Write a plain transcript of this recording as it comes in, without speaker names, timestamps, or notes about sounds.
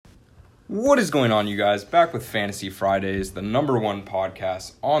What is going on, you guys? Back with Fantasy Fridays, the number one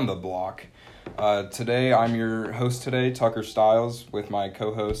podcast on the block. Today, I'm your host today, Tucker Stiles, with my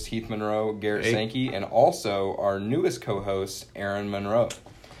co-hosts Heath Monroe, Garrett Sankey, and also our newest co-host, Aaron Monroe.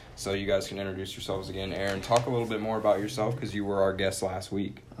 So you guys can introduce yourselves again. Aaron, talk a little bit more about yourself because you were our guest last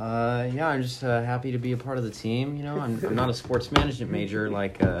week. I'm just happy to be a part of the team. You know, I'm not a sports management major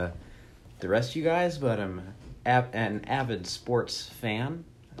like the rest of you guys, but I'm an avid sports fan.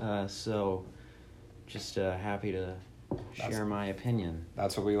 So just happy to share my opinion.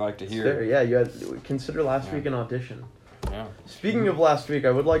 That's what we like to hear. Yeah, you had consider last week an audition. Yeah. Speaking of last week, I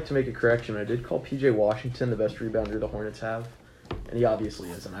would like to make a correction. I did call P.J. Washington the best rebounder the Hornets have, and he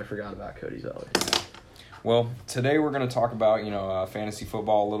obviously isn't. I forgot about Cody Zeller. Well, today we're going to talk about, fantasy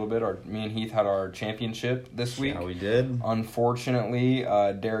football a little bit. Me and Heath had our championship this week. Yeah, we did. Unfortunately,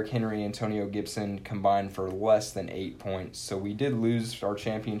 Derrick Henry and Antonio Gibson combined for less than 8 points. So we did lose our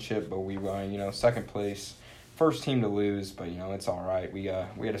championship, but we won, second place. First team to lose, but, it's all right. We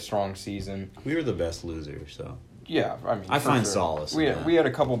had a strong season. We were the best losers, so. Yeah, I find solace. We had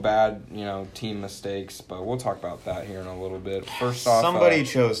a couple bad, team mistakes, but we'll talk about that here in a little bit. First off, somebody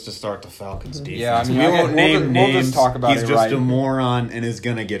chose to start the Falcons defense. Yeah, we won't name names. We'll just talk about He's it just right. a moron and is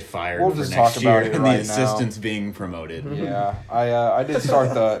gonna get fired. We'll for just next talk about year, it and right the assistant's being promoted. Yeah, I did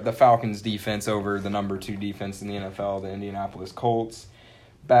start the Falcons defense over the number 2 defense in the NFL, the Indianapolis Colts.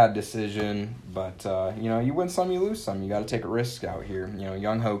 Bad decision, but you win some, you lose some. You got to take a risk out here.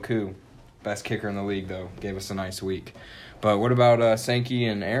 Young Ho Koo, best kicker in the league though, gave us a nice week. But what about Sankey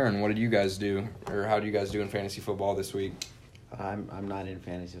and Aaron? What did you guys do, or how do you guys do in fantasy football this week? I'm not in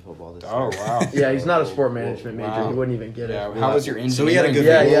fantasy football this Oh, year. wow. Yeah, he's not a sport management major. Wow. He wouldn't even get it. Yeah, how was your engineering? So we had a good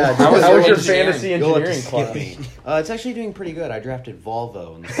Yeah. How was your engineering? fantasy You'll have to engineering skip class? me. It's actually doing pretty good. I drafted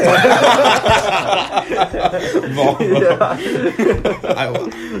Volvo.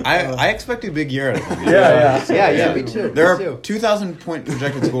 I expect a big year out of him. Yeah. Me too. There me are too. 2,000 point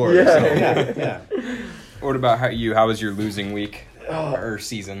projected scores. Yeah. So. Yeah. What about how was your losing week or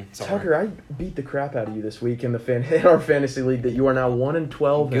season? Sorry. Tucker, I beat the crap out of you this week in our fantasy league that you are now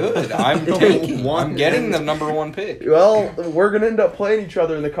 1-12. Good. I'm taking. I'm getting the number 1 pick. Well, we're gonna end up playing each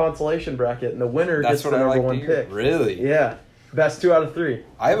other in the consolation bracket, and the winner That's gets what the I number like 1 to hear. pick. Really? Yeah, best 2 out of 3.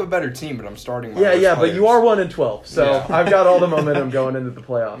 I have a better team, but I'm starting my Yeah, worst but you are players. 1-12, so Yeah. I've got all the momentum going into the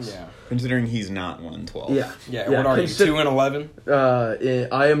playoffs. Yeah. Considering he's not 1-12. Yeah. What are you? 2-11?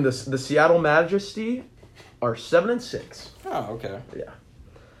 I am the Seattle Majesty are 7-6. Oh, okay. Yeah.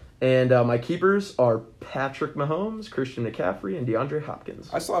 And my keepers are Patrick Mahomes, Christian McCaffrey, and DeAndre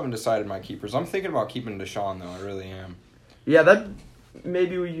Hopkins. I still haven't decided my keepers. I'm thinking about keeping Deshaun, though. I really am. Yeah, that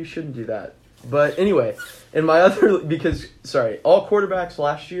maybe you shouldn't do that. But anyway, in my other all quarterbacks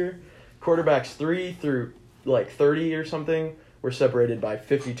last year, quarterbacks 3 through 30 or something were separated by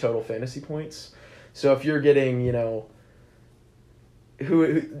 50 total fantasy points. So if you're getting,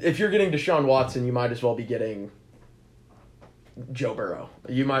 if you're getting Deshaun Watson, you might as well be getting Joe Burrow.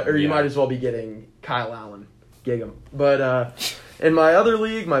 You might as well be getting Kyle Allen. Gig him. But in my other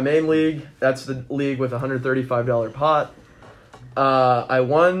league, my main league, that's the league with a $135 pot. I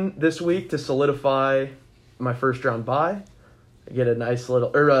won this week to solidify my first round bye. I get a nice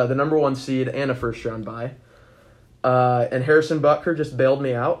little the number 1 seed and a first round bye. And Harrison Butker just bailed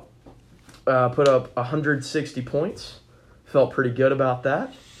me out. Put up 160 points. Felt pretty good about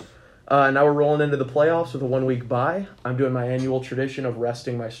that. Now we're rolling into the playoffs with a 1-week bye. I'm doing my annual tradition of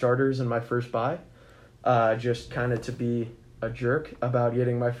resting my starters in my first bye. Just kind of to be a jerk about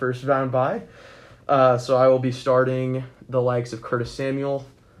getting my first round bye. So I will be starting the likes of Curtis Samuel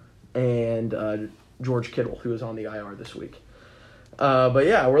and George Kittle, who is on the IR this week. But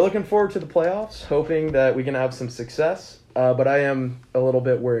yeah, we're looking forward to the playoffs, hoping that we can have some success. But I am a little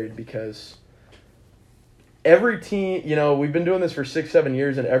bit worried because every team, we've been doing this for 6-7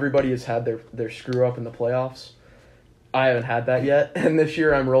 years, and everybody has had their screw up in the playoffs. I haven't had that yet, and this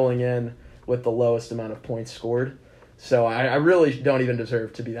year I'm rolling in with the lowest amount of points scored. So I really don't even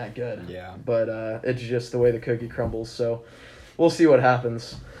deserve to be that good. Yeah. But it's just the way the cookie crumbles, so we'll see what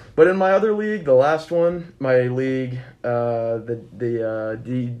happens. But in my other league, the last one, my league, the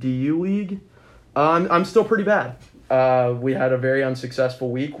DU league, I'm still pretty bad. We had a very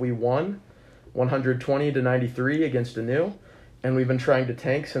unsuccessful week. We won 120-93 against Anu, and we've been trying to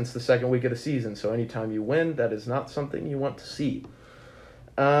tank since the second week of the season. So anytime you win, that is not something you want to see.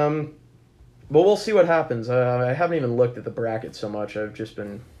 But we'll see what happens. I haven't even looked at the bracket so much. I've just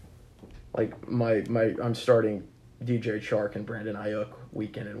been I'm starting DJ Chark and Brandon Ayuk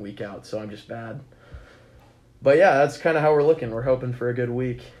week in and week out, so I'm just bad. But yeah, that's kind of how we're looking. We're hoping for a good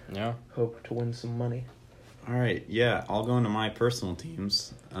week. Yeah. Hope to win some money. All right, yeah, I'll go into my personal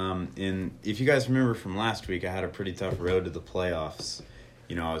teams. If you guys remember from last week, I had a pretty tough road to the playoffs.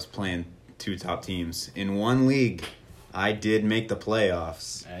 You know, I was playing 2 top teams. In one league, I did make the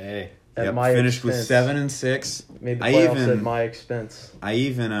playoffs. Hey. At my finished with expense. 7-6. Made the playoffs at my expense.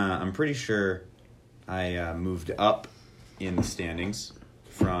 I'm pretty sure I moved up in the standings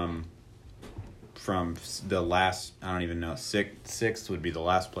from the last, I don't even know, sixth would be the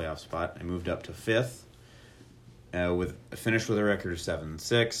last playoff spot. I moved up to 5th. Finished with a record of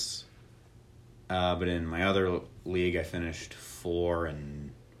 7-6, but in my other league I finished 4-9.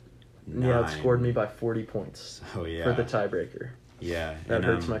 You outscored me by 40 points. Oh yeah, for the tiebreaker. Yeah, that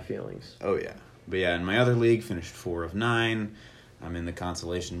hurts my feelings. Oh yeah, but yeah, in my other league finished 4 of 9. I'm in the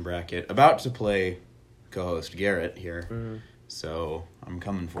consolation bracket, about to play co-host Garrett here, so I'm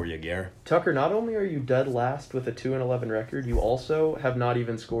coming for you, Garrett. Tucker, not only are you dead last with a 2-11 record, you also have not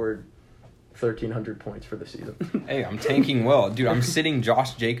even scored 1,300 points for the season. Hey, I'm tanking well. Dude, I'm sitting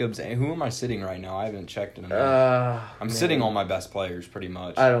Josh Jacobs. Who am I sitting right now? I haven't checked in a minute. I'm sitting all my best players, pretty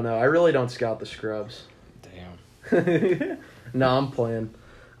much. I don't know. I really don't scout the scrubs. Damn. No, I'm playing.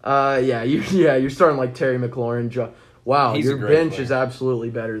 You're starting like Terry McLaurin. Wow, He's your a great bench player. is absolutely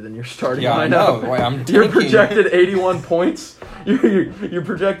better than your starting Yeah, I lineup. know. Wait, I'm You're tanking. projected 81 points. You're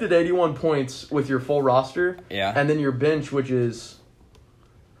projected 81 points with your full roster. Yeah. And then your bench, which is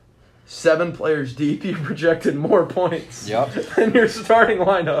 7 players deep, you projected more points. Yep. Than your starting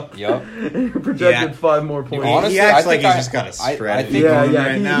lineup. Yep. You projected 5 more points. Honestly, he acts I like think he's just got a strategy think- going Yeah,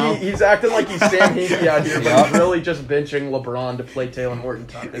 right now. he's acting like he's Sam Hinkie out here, but Yep. he's really just benching LeBron to play Taylor Horton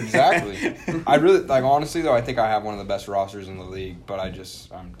Tucker. Exactly. I really honestly though, I think I have one of the best rosters in the league, but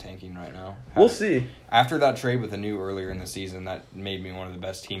I'm tanking right now. We'll see. After that trade with Anu earlier in the season, that made me one of the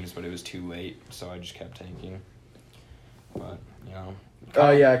best teams, but it was too late, so I just kept tanking. But, you know.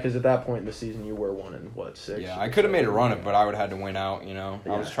 Oh, yeah, because at that point in the season, you were 1-6? Yeah, I could have made a run, but I would have had to win out, you know.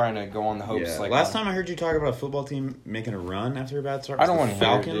 I was trying to go on the hopes. Yeah. Last time I heard you talk about a football team making a run after a bad start, I don't was want the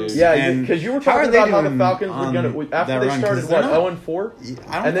to hear it, Falcons. dude. Yeah, because you were how are talking they about how the doing Falcons were on going to... After that they run? started, 'Cause they're what, not- 0-4?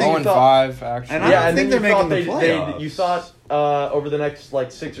 I don't And then think you 0-5, actually. And I Yeah, don't and think then they're you thought making the playoffs. you thought over the next,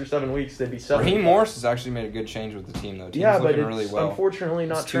 6 or 7 weeks, they'd be 7. Raheem Morris has actually made a good change with the team, though. Team's Yeah, but looking it's really well. unfortunately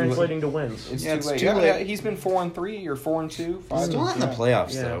not It's too late. translating to wins. It's Yeah, too it's late. too Yeah, late. yeah, he's been 4-3 or 4-2. He's still not in the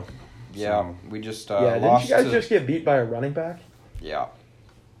playoffs, Yeah. though. Yeah, So- we just Yeah, didn't lost you guys to... just get beat by a running back? Yeah,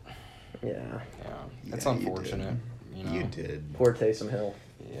 Yeah. it's Yeah, you unfortunate. You know? You did. Poor Taysom Hill.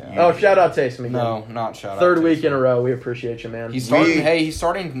 Yeah. Oh, shout out Taysom again. No, not shout out. Third to week Taysom. in a row. We appreciate you, man. He's starting. He's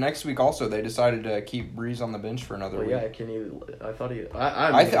starting next week. Also, they decided to keep Breeze on the bench for another Well, week. yeah, can you... I thought he...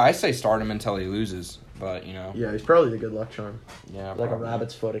 I say start him until he loses, but you know. Yeah, he's probably the good luck charm. Yeah, Like probably. a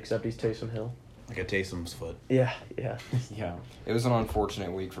rabbit's foot, except he's Taysom Hill. Like a Taysom's foot. Yeah. Yeah, it was an unfortunate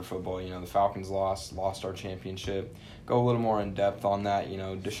week for football. You know, the Falcons lost our championship. Go a little more in depth on that. You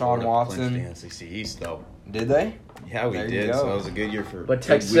know, Deshaun Florida Watson. clinched the SEC East, though. Did they? Yeah, we There you did. go. So it was a good year for. But good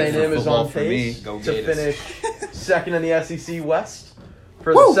Texas week for A&M is football on for me. pace Go to Gators. finish second in the SEC West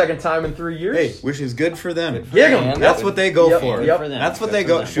for Woo! the second time in 3 years. Hey, which is good for them. Good for Gig 'em. them. That's what they go Yep, for. yep. For them. That's what Good they for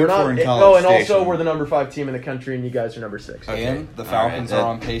go them. shoot We're not, for in College and also Station. we're the number 5 team in the country, and you guys are number 6. Okay. And the All Falcons right. are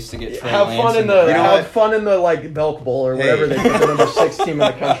on pace to get Trey Have Lance fun in and the You know what? Belk Bowl or whatever they put the number 6 team in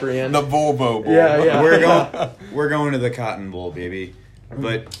the country in. the Volvo Bowl. Yeah. We're going to the Cotton Bowl, baby.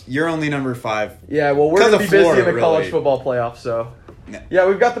 But you're only number 5. Yeah, well, we're 'Cause going to of be busy in Florida, the college really. football playoffs, so. No. Yeah,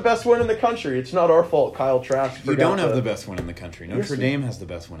 we've got the best win in the country. It's not our fault Kyle Trask You forgot don't have to- the best one in the country. Yes, Notre we- Dame has the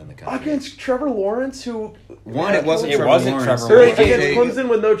best one in the country. Against Trevor Lawrence, who... One, it wasn't It Trevor wasn't Lawrence. Trevor Or Lawrence. against DJ Clemson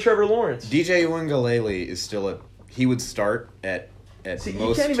with no Trevor Lawrence. DJ Uiagalelei is still he would start at See, you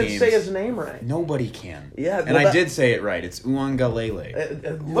most can't even teams. say his name right. Nobody can. Yeah, and well, I did say it right. It's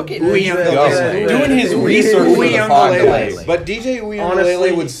Uiagalelei. Look at Uiagalelei. Doing his research for the podcast. But DJ Uiagalelei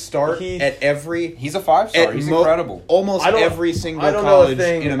Honestly, would start at every He's a 5-star. at He's mo- incredible. Almost I don't- every single I don't know a college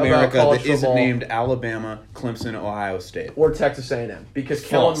thing in about America college that isn't football. named Alabama, Clemson, Ohio State. Or Texas A&M. Because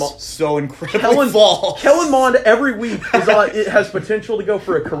Kellen False. So incredibly Kellen, false. Kellen Mond every week it has potential to go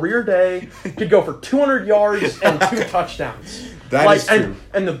for a career day, could go for 200 yards and 2 touchdowns. That is true.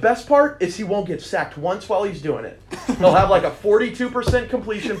 And the best part is he won't get sacked once while he's doing it. He'll have like a 42%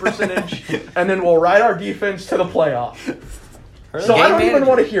 completion percentage, and then we'll ride our defense to the playoff. So I don't even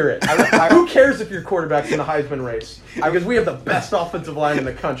want to hear it. Who cares if your quarterback's in the Heisman race? Because we have the best offensive line in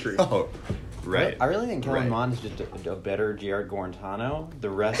the country. Oh, right. I really think Kellen Right. Mond is just a better Jared Guarantano. The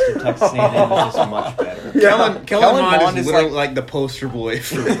rest of Texas A&M is just much better. Yeah. Kellen Mond Mond is is literally like the poster boy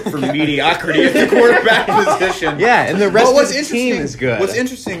for mediocrity at the quarterback position. Yeah, and the But rest what's of the team interesting- is good. What's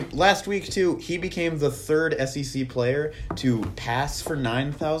interesting, last week too, he became the 3rd SEC player to pass for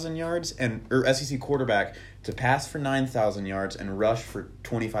 9,000 yards or SEC quarterback to pass for 9,000 yards and rush for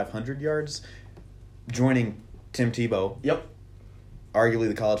 2,500 yards, joining Tim Tebow, Yep. arguably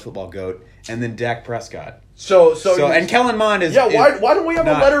the college football GOAT, and then Dak Prescott. So And Kellen Mond is... Yeah, is why don't we have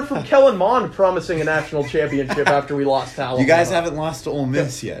not- a letter from Kellen Mond promising a national championship after we lost to Alabama? You guys haven't lost to Ole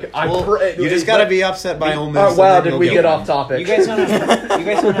Miss yet. You you just got to be upset by Ole Miss. Oh, and wow, then did you'll we get one. off topic? You guys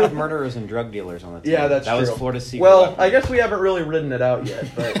don't have murderers and drug dealers on the team. Yeah, that's that true. was Florida's secret. Well, weapon. I guess we haven't really ridden it out yet,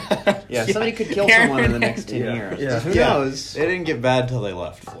 but Yeah, somebody could kill someone in the next 10 years. Yeah. Who Yeah, knows? They didn't get bad till they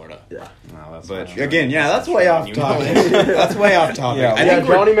left Florida. yeah. No, that's But not true. again, yeah, that's way off You know topic. it. That's way off topic. Yeah, I Yeah, think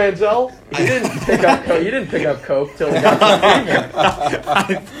we're- Johnny Manziel, he didn't pick up coke till he got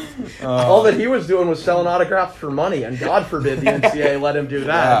to Cleveland. All that he was doing was selling autographs for money, and God forbid the NCAA let him do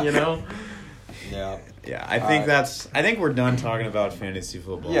that. Yeah. You know. Yeah. Yeah, I think I think we're done talking about fantasy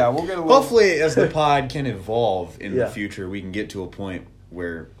football. Yeah, we'll get a little. Hopefully, as the pod can evolve in Yeah. the future, we can get to a point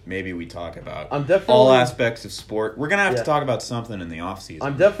where maybe we talk about I'm definitely- all aspects of sport. We're gonna have Yeah. to talk about something in the off season.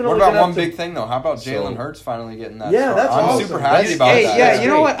 I'm definitely. What about gonna one have to- big thing though? How about So- Jalen Hurts finally getting that? Yeah, start? that's I'm awesome. super happy That's- about Hey, that. yeah, That's you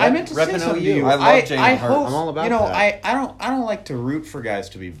know great. what? I meant to say Repping something to OU. you. I love Jalen I Hurts. hope, I'm all about you know, that. I don't like to root for guys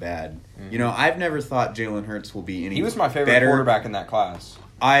to be bad. You know, I've never thought Jalen Hurts will be any. He was my favorite better. quarterback in that class.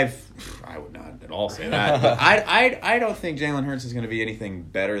 I would not at all say that, but I don't think Jalen Hurts is going to be anything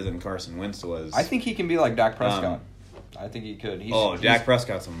better than Carson Wentz was. I think he can be like Dak Prescott. I think he could. Dak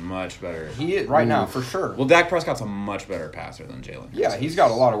Prescott's a much better. He is right now for sure. Well, Dak Prescott's a much better passer than Jalen Hurts. Yeah, he's got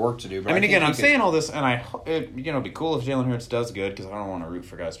a lot of work to do. But I mean, think again, he I'm could- saying all this, and it'd be cool if Jalen Hurts does good because I don't want to root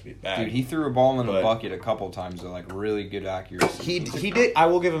for guys to be bad. dude, he threw a ball in But- a bucket a couple times with like really good accuracy. He did. I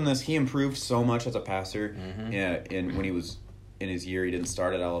will give him this. He improved so much as a passer. Mhm. Yeah, and when he was in his year, he didn't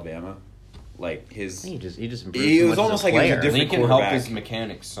start at Alabama. Like his. He just improved He so was much almost as a like he was a player. different Lincoln quarterback. helped his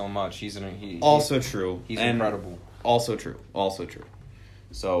mechanics so much. He's Also true. He's And incredible. Also true. Also true.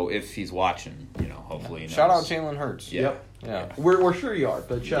 So if he's watching, hopefully he knows. Shout out Jalen Hurts. Yeah. Yep. Yeah. We're sure you are,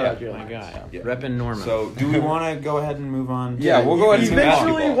 but shout Yeah, out Jalen. My guy. Yeah. Repping Norman. So do we want to go ahead and move on? to- Yeah, we'll go ahead and move on.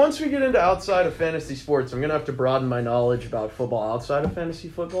 Eventually, basketball? once we get into outside of fantasy sports, I'm gonna have to broaden my knowledge about football outside of fantasy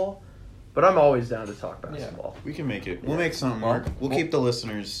football. But I'm always down to talk basketball. We can make it. We'll make something work. We'll keep the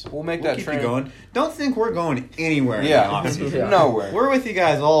listeners. We'll make that keep train you going. Don't think we're going anywhere. Yeah. In the offseason. Yeah. Nowhere. We're with you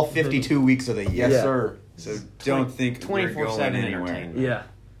guys all 52 weeks of the year. Yes, Yeah. sir. So don't think we're 24/7 going anywhere. entertainment. Yeah.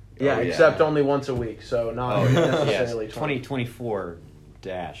 Yeah, Oh, yeah. except only once a week, so not Oh, yeah. necessarily Yes, 20. 2024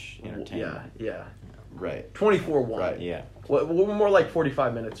 dash Yeah, entertainment. yeah. Right. 24-1. Right. Yeah. Well, more like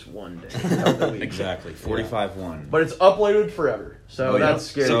 45 minutes one day of the week. Exactly. 45-1. But it's uploaded forever, so Oh, yeah. that's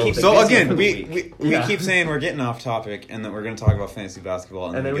scary. So, keep it so busy again, for we, the we, week. we Yeah. keep saying we're getting off topic and that we're going to talk about fantasy basketball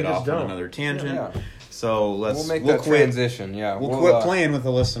and, And then then we we get just off don't. on another tangent. Yeah. So We'll let's make we'll that quit. transition. Yeah. We'll quit uh, playing with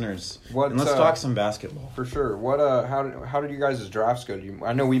the listeners. what, and let's talk some basketball. For sure. What? How did you guys' drafts go?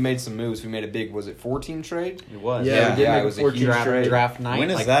 I know we made some moves. We made a big. Was it 14 trade? It was. Yeah, we did yeah, make it was a 14 huge Draft, trade. draft night, When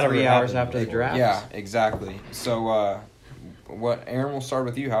has like that 3 ever hours happened after the before? draft. Yeah, exactly. So, what? Aaron, we'll start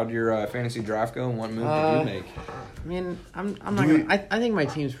with you. How did your fantasy draft go, and what move did you make? I mean, I'm not Do gonna. I think my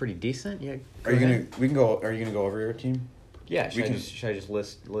team's pretty decent. Yeah. Are you gonna? We can go. Are you gonna go over your team? Yeah, We can- should I just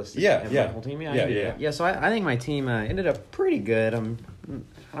list Yeah, the yeah. whole team? Yeah, Yeah, I can do yeah. that. Yeah, so I think my team ended up pretty good. I don't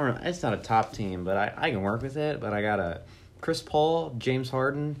know, it's not a top team, but I can work with it. But I got a Chris Paul, James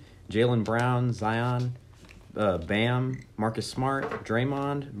Harden, Jaylen Brown, Zion, Bam, Marcus Smart,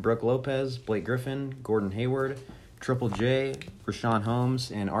 Draymond, Brooke Lopez, Blake Griffin, Gordon Hayward, Triple J, Rashawn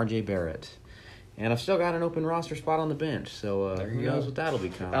Holmes, and RJ Barrett. And I've still got an open roster spot on the bench, so There who you knows go. what that'll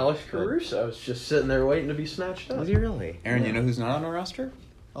become. Alex But- Caruso is just sitting there waiting to be snatched up. Was he really? Aaron, you know who's not on the roster?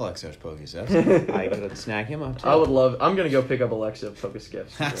 Alexios Pokusevski. I could snag him up too. I would love. I'm gonna go pick up Alexia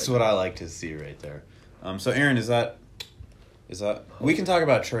Pokuskevski. That's what I like to see right there. So Aaron, is that we can talk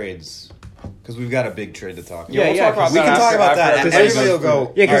about trades because we've got a big trade to talk about. Yeah, we'll talk about we that can talk after- about that. after And everybody everybody will goes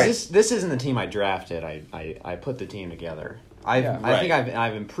go. Yeah, because all right. this isn't the team I drafted. I put the team together. I think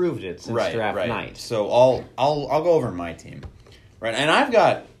I've improved it since draft night. So I'll go over my team, right? And I've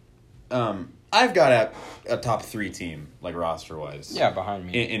got a top 3 team like roster wise. Yeah, behind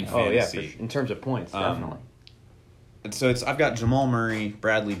me. In Oh yeah, for, fantasy. in terms of points, definitely. And so I've got Jamal Murray,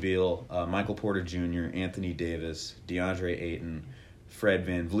 Bradley Beal, Michael Porter Jr., Anthony Davis, DeAndre Ayton, Fred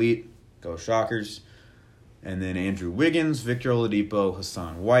VanVleet, go Shockers, and then Andrew Wiggins, Victor Oladipo,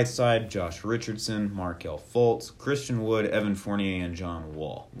 Hassan Whiteside, Josh Richardson, Markelle Fultz, Christian Wood, Evan Fournier, and John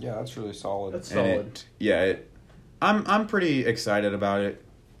Wall. Yeah, that's really solid. That's And solid. I'm pretty excited about it.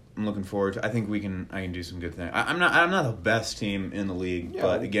 I'm looking forward to. I think I can do some good things. I'm not the best team in the league, Yeah,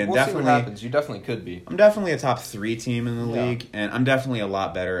 but again, we'll definitely see what happens. You definitely could be. I'm definitely a top 3 team in the Yeah. league, and I'm definitely a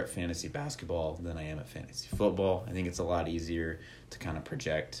lot better at fantasy basketball than I am at fantasy football. I think it's a lot easier to kind of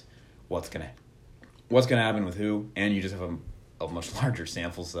project what's going to what's going to happen with who, and you just have a much larger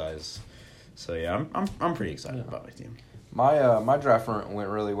sample size. So yeah, I'm pretty excited about my team. My draft went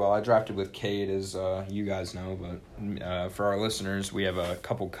really well. I drafted with Cade, as you guys know, but for our listeners, we have a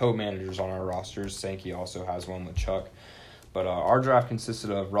couple co-managers on our rosters. Sankey also has one with Chuck. But our draft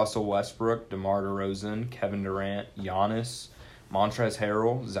consisted of Russell Westbrook, DeMar DeRozan, Kevin Durant, Giannis, Montrezl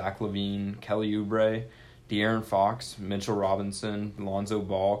Harrell, Zach LaVine, Kelly Oubre, De'Aaron Fox, Mitchell Robinson, Lonzo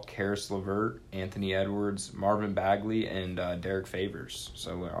Ball, Karis LeVert, Anthony Edwards, Marvin Bagley, and Derek Favors.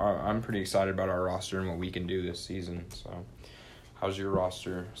 So I'm pretty excited about our roster and what we can do this season. So how's your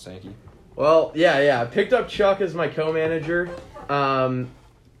roster, Sankey? Well, yeah. I picked up Chuck as my co-manager.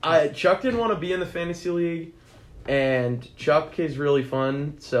 Chuck didn't want to be in the fantasy league, and Chuck is really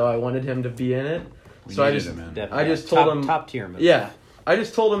fun, so I wanted him to be in it. So I just told him top tier move. Yeah. I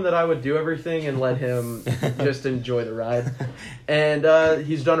just told him that I would do everything and let him just enjoy the ride. And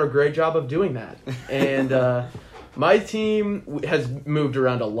he's done a great job of doing that. And my team has moved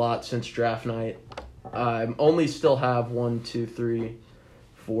around a lot since draft night. I only still have 1, 2, 3,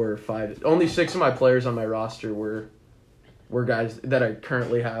 4, 5. Only 6 of my players on my roster were guys that I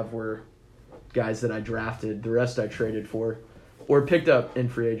currently have were guys that I drafted. The rest I traded for or picked up in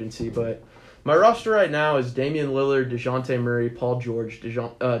free agency. But my roster right now is Damian Lillard, DeJounte Murray, Paul George,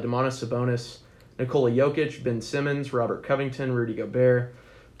 Domantas Sabonis, Nikola Jokic, Ben Simmons, Robert Covington, Rudy Gobert,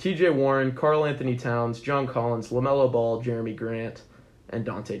 T.J. Warren, Karl Anthony Towns, John Collins, LaMelo Ball, Jeremy Grant, and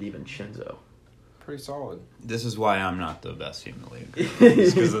Dante DiVincenzo. Pretty solid. This is why I'm not the best team in the league.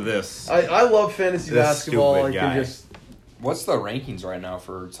 It's because of this. I love fantasy This basketball. stupid I can guy. just What's the rankings right now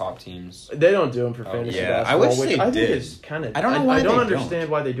for top teams? they don't do them for fantasy yeah. basketball. I wish which they I did. think is kind of. I don't know why I don't they understand don't.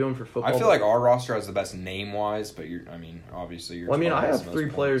 why they do them for football. I feel like our roster has the best name-wise, but obviously you're. Well, I mean, I have the 3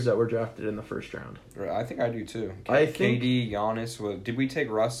 most players that were drafted in the first round. points. I think I do too. I think- KD, Giannis. Did we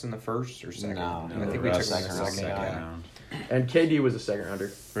take Russ in the first or second? No, I think we Russ took him in the second second. round. Yeah. round. And KD was a second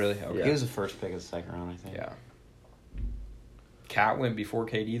rounder. Really? Okay. Yeah. He was the first pick of the second round, I think. Yeah. Cat went before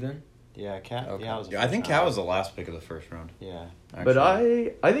KD then? Yeah, Cat. Okay. Yeah, I think Cat was the last pick of the first round. Yeah. But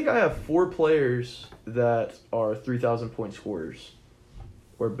actually. I think I have 4 players that are 3,000-point scorers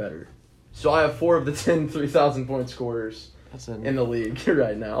or better. So I have 4 of the 10 3,000-point scorers That's a in the league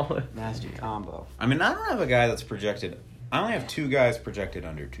right now. nasty combo. I mean, I don't have a guy that's projected. I only have 2 guys projected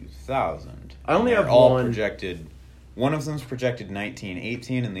under 2,000. I only They're have all one. projected. One of them's projected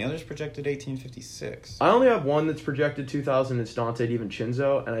 1918, and the other's projected 1856. I only have one that's projected 2,000. It's Dante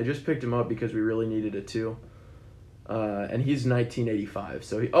DiVincenzo, and I just picked him up because we really needed it too. And he's 1985.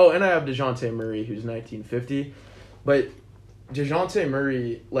 So and I have DeJounte Murray, who's 1950. But DeJounte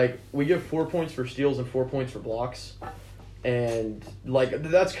Murray, like, we give 4 points for steals and 4 points for blocks. And, like,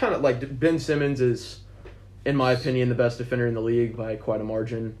 that's kind of, like, Ben Simmons is, in my opinion, the best defender in the league by quite a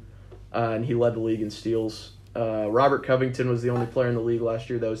margin. And he led the league in steals. Robert Covington was the only player in the league last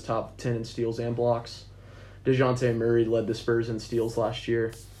year that was top 10 in steals and blocks. DeJounte Murray led the Spurs in steals last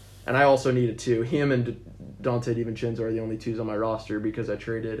year. And I also needed 2. Him and Dante DiVincenzo are the only 2s on my roster because I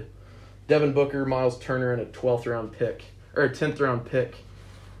traded Devin Booker, Miles Turner, and a 12th round pick, or a 10th round pick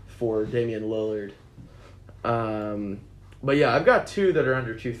for Damian Lillard. But yeah, I've got 2 that are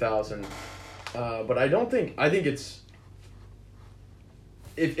under 2,000. But I think it's,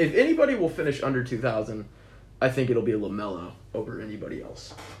 if anybody will finish under 2,000, I think it'll be LaMelo over anybody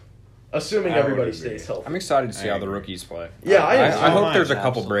else. Assuming I would everybody agree. stays healthy. I'm excited to see I how the agree. rookies play. Yeah, I am. I hope So there's a am I.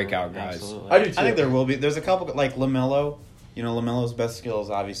 couple Absolutely. breakout guys. Absolutely. I do too. I think there will be. There's a couple like LaMelo. You know, LaMelo's best skills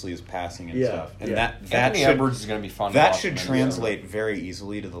obviously is passing and Yeah, stuff, and yeah. that Anthony should Edwards is going to be fun. to that watch should him. translate very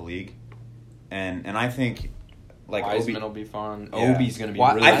easily to the league, and I think like Wiseman Obi. will be fun. Yeah. Obi's going to be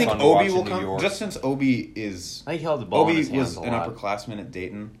Well, really I think fun to watch Obi will in New come York. just since Obi is I think he held the ball in Obi his hands was a an lot. upperclassman at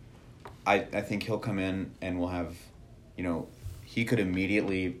Dayton. I think he'll come in and we'll have, you know, he could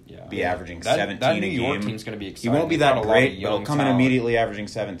immediately Yeah. be averaging That- 17 that New a York game. team's gonna be He exciting. won't be They've got that a lot of great, but he'll young come in talent. immediately averaging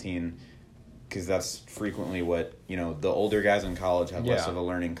 17 because that's frequently what, you know, the older guys in college have less Yeah. of a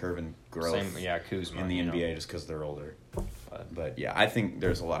learning curve and growth Kuzma in the you know. NBA just because they're older. But yeah, I think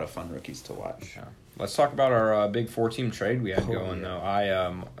there's a lot of fun rookies to watch. Yeah. Let's talk about our big 4-team trade we had Oh, going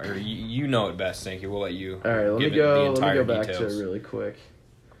yeah. though. You know it best, thank you. We'll let you. All right, let me give it go. the Let me entire go back details. to it really quick.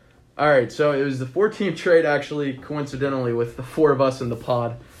 All right, so it was the 4-team trade, actually, coincidentally, with the 4 of us in the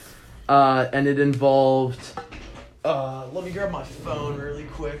pod, and it involved. Let me grab my phone really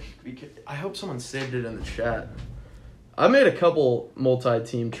quick. Because I hope someone saved it in the chat. I made a couple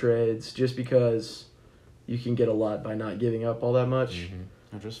multi-team trades just because you can get a lot by not giving up all that much. Mhm.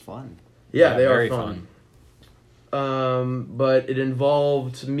 They're just fun. Yeah, they very are fun. But it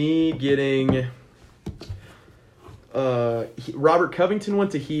involved me getting Robert Covington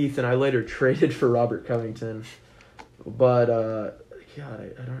went to Heath, and I later traded for Robert Covington. But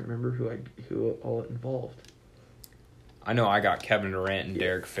God, I don't remember who all involved. I know I got Kevin Durant and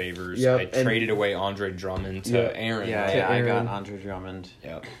Derek Favors. Yep, I traded away Andre Drummond to Aaron. Yeah, To I Aaron. got Andre Drummond.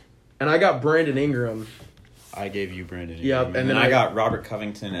 Yep. And I got Brandon Ingram. I gave you Brandon. Yep, Ingram. and then then I I- got Robert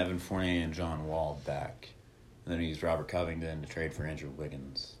Covington, Evan Fournier, and John Wall back. And then I used Robert Covington to trade for Andrew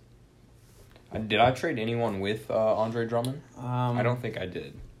Wiggins. Did I trade anyone with Andre Drummond? I don't think I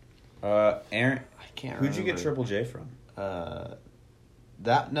did. Aaron, I can't who'd you get remember. Triple J from?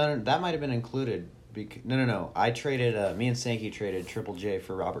 That might have been included. No. I traded. Me and Sankey traded Triple J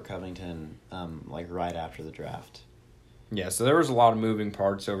for Robert Covington. Like right after the draft. Yeah, so there was a lot of moving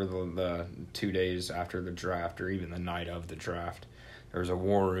parts over the 2 days after the draft, or even the night of the draft. There was a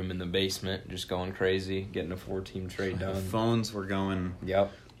war room in the basement, just going crazy, getting a 4-team trade The done. phones were going.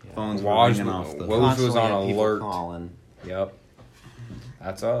 Yep. Phones were Woj ringing off the. Woj was Constantly on had people alert. calling. Yep.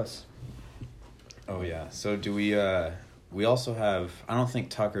 That's us. Oh yeah. So do we? We also have. I don't think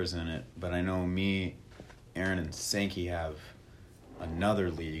Tucker's in it, but I know me, Aaron, and Sankey have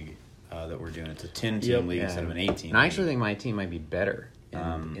another league that we're doing. It's a 10-team Yep. league Yeah. instead of an 18. And I actually think my team might be better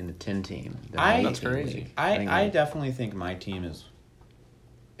in the 10 team. Than the 18 That's crazy. league. I definitely think my team is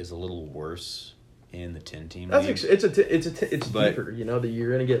a little worse in the 10-team That's league. it's But- deeper. You know that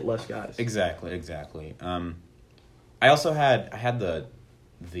you're gonna get less guys. Exactly. I also had the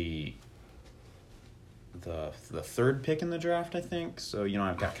third pick in the draft, I think. So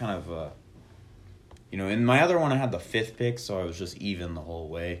I've got kind of in my other one I had the 5th pick, so I was just even the whole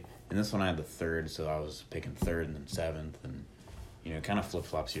way. In this one I had the 3rd, so I was picking 3rd and then 7th, and it kind of flip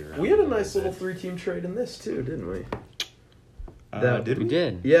flops you around. We had a nice little 3-team trade in this too, didn't we? Did We we?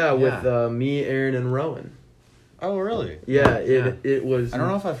 did. Yeah, with me, Aaron, and Rowan. Oh, really? Yeah, Yeah. it was. I don't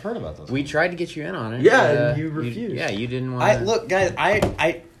know if I've heard about those. We tried to get you in on it. Yeah, but, and you refused. You didn't want. Look, guys.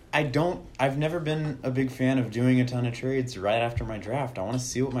 I've never been a big fan of doing a ton of trades right after my draft. I want to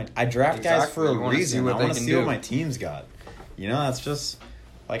see what I draft guys Exactly. for a You wanna see reason. what I they want to can see what do. my team's got. That's just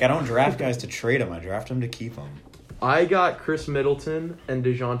I don't draft guys to trade them. I draft them to keep them. I got Chris Middleton and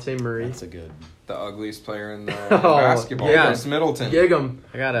DeJounte Murray. That's a good. The ugliest player in the Oh, basketball. yeah. Chris Middleton. Gig 'em.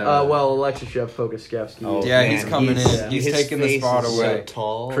 I got a. Alexis Pokuševski. Oh, Yeah, man, he's coming in. He's his taking the face spot is away. So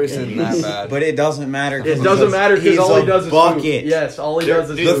tall. Chris isn't that bad. But it doesn't matter. It doesn't matter because all he does is bucket. hoop. Yes, all he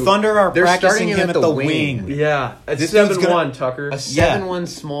does is The hoop. Thunder are They're practicing starting him him at at the the wing. wing. Yeah, it's This dude's 7-1, Tucker. A 7-1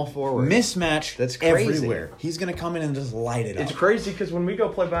 small forward. Mismatch. That's crazy. everywhere. He's gonna come in and just light it up. It's crazy because when we go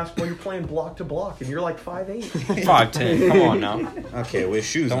play basketball, you're playing block to block, and you're like 5'8". 5'10". Come on now. Okay, with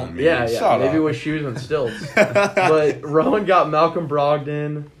shoes Don't- on. Maybe. Yeah, Shut maybe up. with shoes and stilts. But Rowan got Malcolm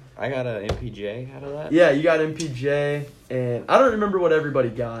Brogdon. I got a MPJ out of that. Yeah, you got MPJ, and I don't remember what everybody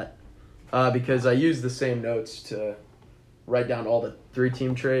got because I used the same notes to write down all the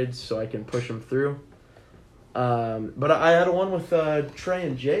 3-team trades so I can push them through. But I had one with Trey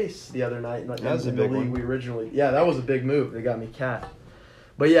and Jace the other night. That was a in big the league one. we originally. Yeah, that was a big move. They got me Cat.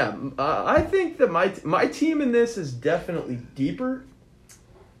 But yeah, I think that my team in this is definitely deeper.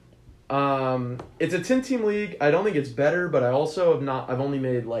 It's a 10-team league. I don't think it's better, but I also I've only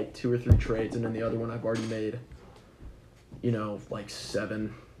made like 2 or 3 trades, and in the other one I've already made, like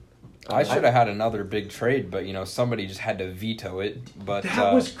 7. I should have had another big trade, but somebody just had to veto it. But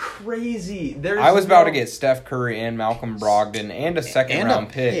That was crazy. I was about to get Steph Curry and Malcolm Brogdon and a second round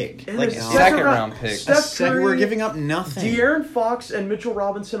pick. And Like a a second second round- round pick. Steph Curry, We're giving up nothing. De'Aaron Fox and Mitchell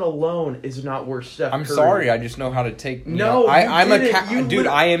Robinson alone is not worth Steph I'm Curry. sorry, I just know how to take. No, I'm you a didn't. You dude. lit-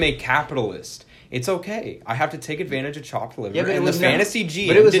 I am a capitalist. It's okay. I have to take advantage of chopped liver. Yeah, but it and was the not- fantasy but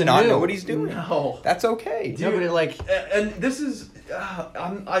GM it was did a not new. know what he's doing. No. That's okay. No, but it And this is,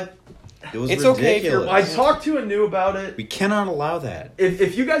 It was It's okay if you're- ridiculous. I talked to Anu about it. We cannot allow that.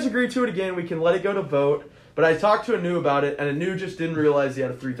 If you guys agree to it again, we can let it go to vote. But I talked to Anu about it, and Anu just didn't realize he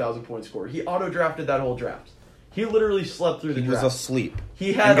had a 3,000 point score. He auto drafted that whole draft. He literally slept through the He was draft. asleep.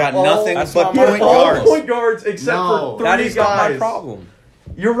 He had and got all, nothing That's but not he my had point all guards. point guards except No, for 3 That is guys. not my problem.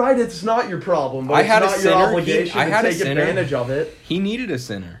 You're right, it's not your problem, but I it's had a not center. your obligation I had to a take center. advantage of it. He needed a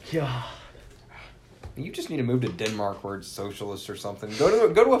center. Yeah. You just need to move to Denmark where it's socialist or something.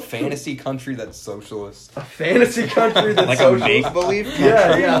 Go to a fantasy country that's socialist. A fantasy country that's Like a socialist. make-believe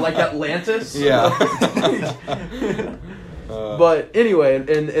country? Yeah, like Atlantis. Yeah. But anyway,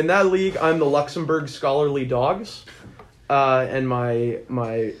 in that league, I'm the Luxembourg Scholarly Dogs. And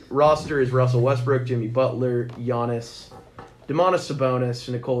my roster is Russell Westbrook, Jimmy Butler, Giannis, Domantas Sabonis,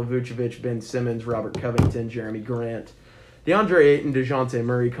 Nikola Vucevic, Ben Simmons, Robert Covington, Jeremy Grant, DeAndre Ayton, DeJounte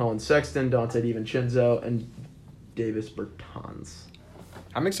Murray, Colin Sexton, Dante DiVincenzo, and Davis Bertans.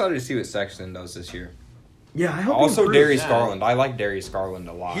 I'm excited to see what Sexton does this year. Yeah, I hope Also, he improves. Darius Garland. I like Darius Garland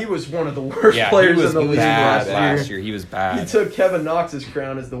a lot. He was one of the worst yeah, players he was in the league bad last year. He was bad. He took Kevin Knox's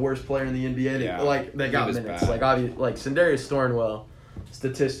crown as the worst player in the NBA. Yeah, They got he was minutes. bad. Like Sindarius Thornwell,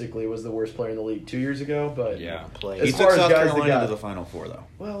 statistically, was the worst player in the league 2 years ago. But yeah. As He far took as South guys that Carolina got- to the Final Four, though.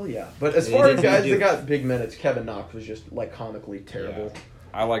 well, yeah. But as He far as did guys do. that got big minutes, Kevin Knox was just like comically terrible.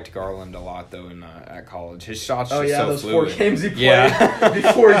 I liked Garland a lot though at college. His shots Oh just yeah, so those fluid. 4 games he played Yeah.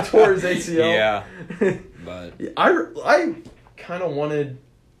 before he tore his ACL. Yeah, but I kind of wanted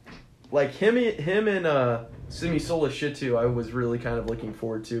like him and Simi Sola-Shitu. I was really kind of looking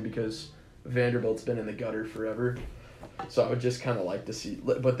forward to because Vanderbilt's been in the gutter forever. So I would just kind of like to see,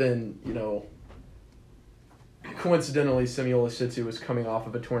 but then coincidentally, Simi Sola-Shitu was coming off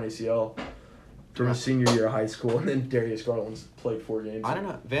of a torn ACL from his senior year of high school, and then Darius Garland's played 4 games. I don't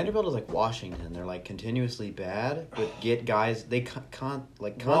know. Vanderbilt is like Washington. They're like continuously bad, but get guys. They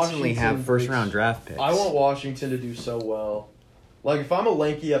constantly have Washington first round takes- draft picks. I want Washington to do so well. Like, if I'm a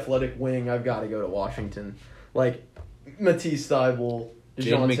lanky, athletic wing, I've got to go to Washington. Like, Matisse Thybulle,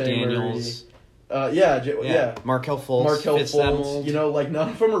 Jaden DeJounte McDaniels. Murray. Yeah. Markel Fultz. Markel fits that Fultz. mold. Like, none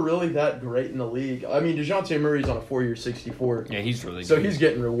of them are really that great in the league. I mean, DeJounte Murray's on a 4-year, 64. yeah, he's really So good. he's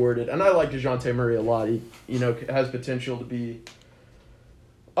getting rewarded. And I like DeJounte Murray a lot. He, has potential to be...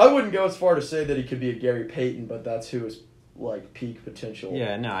 I wouldn't go as far to say that he could be a Gary Payton, but that's who is, like, peak potential.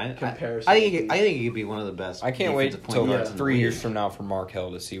 Yeah, no, Comparison I think would be- I think he could be one of the best. I can't wait defensive point till guards in the 3 years league. from now for Mark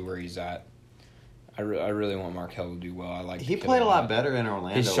Hill to see where he's at. I really want Mark Hill to do well. I like. He the kid played a lot better in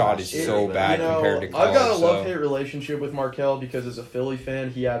Orlando. His shot last is year, so but- bad compared to college. I've got a so- love-hate relationship with Markel because as a Philly fan,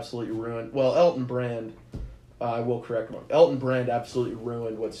 he absolutely ruined... Well, Elton Brand, I will correct him. Elton Brand absolutely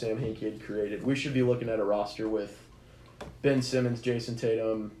ruined what Sam Hinkie had created. We should be looking at a roster with Ben Simmons, Jason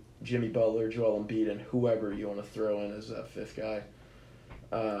Tatum, Jimmy Butler, Joel Embiid, and whoever you want to throw in as that 5th guy.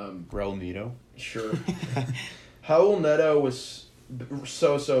 Raul Neto. Sure. Raul Neto was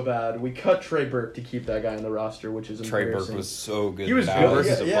so bad. We cut Trey Burke to keep that guy in the roster, which is Trey embarrassing. Burke was so good. He was in good. Dallas.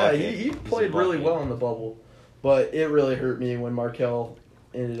 He's a Yeah, bucket. he He's a played really bucket. well in the bubble, but it really hurt me when Markel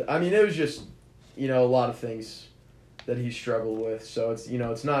ended. I mean, it was just a lot of things that he struggled with. So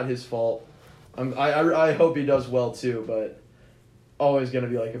it's not his fault. I hope he does well too, but always going to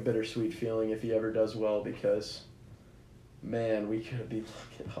be like a bittersweet feeling if he ever does well because, man, we could be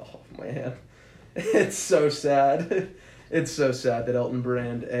looking. Oh man, it's so sad. It's so sad that Elton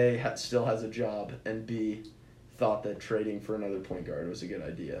Brand still has a job and B thought that trading for another point guard was a good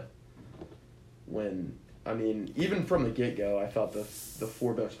idea. When even from the get go, I thought the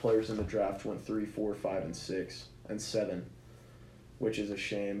 4 best players in the draft went 3, 4, 5, and 6 and 7, which is a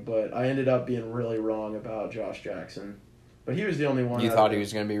shame. But I ended up being really wrong about Josh Jackson. But he was the only one. You thought he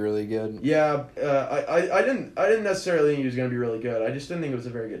was going to be really good? Yeah, I didn't necessarily think he was going to be really good. I just didn't think it was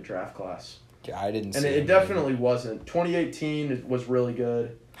a very good draft class. Yeah, I didn't. And see it him. definitely wasn't. 2018 was really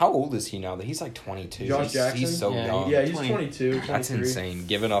good. How old is he now? He's like 22. Josh Jackson. He's so Yeah, young. Yeah, he's 20. 22, 23. That's insane.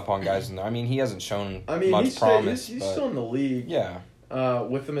 Giving up on guys. He hasn't shown much he's promise. he's but still in the league. yeah,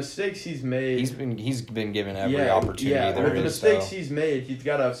 With the mistakes he's made. he's been given every opportunity Yeah, there with the is. mistakes So. he's made, he's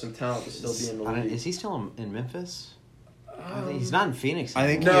got to have some talent to still be in the I don't- league. Is he still in Memphis? I think he's not in Phoenix. I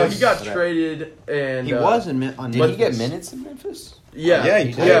think anymore. No, he got But I- traded and He was in on Did he get Memphis. minutes in Memphis? Yeah, Yeah,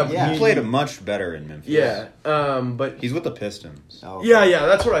 he played. yeah. He played a much better in Memphis. Yeah, but He's with the Pistons. Oh, yeah,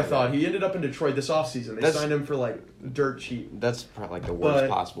 that's what I thought. He ended up in Detroit this offseason. They That's- signed him for like dirt cheap. That's probably like the worst But-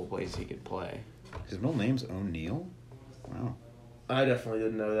 possible place he could play. His middle name's O'Neal. Wow. I definitely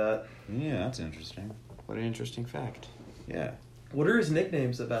didn't know that. Yeah, that's interesting. What an interesting fact. Yeah. What are his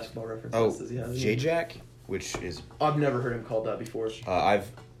nicknames at Basketball Reference? Oh, Does he have any? J-Jack, which is I've never heard him called that before. I've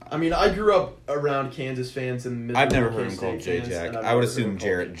I grew up around Kansas fans and miserable never heard him K-State called fans, J-Jack. and I've I would never assume heard him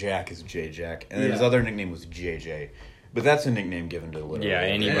Jarrett called- Jack is J-Jack, and then his Yeah. other nickname was JJ. But that's a nickname given to literally Yeah,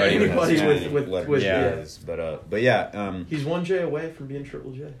 anybody Anybody with- with- yeah. Is. But yeah, He's 1 J away from being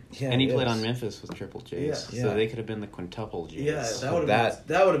Triple J. yeah. And he it played is. on Memphis with Triple J's, Yeah. so Yeah. they could have been the quintuple J's. Yeah, So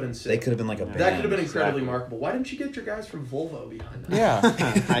that would have been sick. They could have been like a That band. That could have been incredibly Exactly. remarkable. Why didn't you get your guys from Volvo behind that?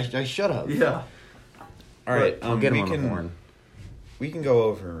 Yeah. I should have. Yeah. All right, I'll get him we on the can horn. we can go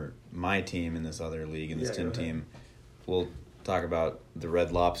over my team in this other league, in this Yeah, Tim go ahead. team. We'll talk about the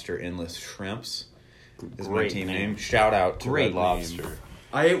Red Lobster Endless Shrimps. Is my Great team name. name. Shout out to Great Red Lobster. name.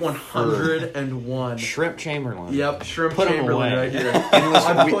 I ate 101. Shrimp Chamberlain. Yep, shrimp Put 'em Chamberlain away. right here. And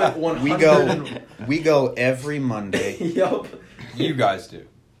listen, I put 100 we go every Monday. Yep. You guys do.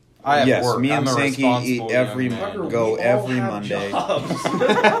 I have Yes, work. me and I'm a Sankey responsible eat every young man. Tucker, Go we all every have Monday. jobs.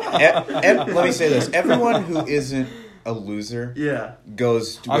 Let me say this: everyone who isn't a loser Yeah.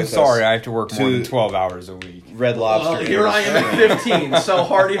 goes. I'm with sorry, us I have to work more to than 12 hours a week. Red Lobster. Well, here I am at 15, so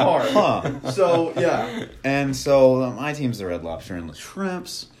hardy hard. Huh. So, yeah. And so my team's the Red Lobster and the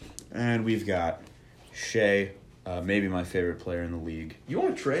Shrimps, and we've got Shea, maybe my favorite player in the league. You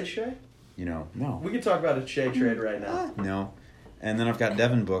want to trade Shea? No. We can talk about a Shea trade right now. No. And then I've got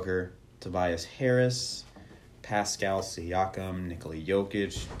Devin Booker, Tobias Harris, Pascal Siakam, Nikola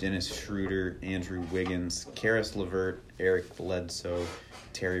Jokic, Dennis Schroeder, Andrew Wiggins, Karis LeVert, Eric Bledsoe,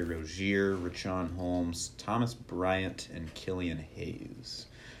 Terry Rozier, Rashawn Holmes, Thomas Bryant, and Killian Hayes.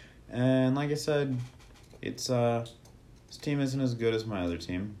 And like I said, it's this team isn't as good as my other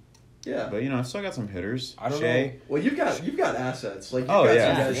team. Yeah. But I've still got some hitters. I don't Shea, know. Well, you've got assets. Like, you've Oh got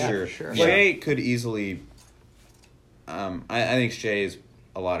yeah, some for guys- sure. for sure. Shea could easily. I think Shea is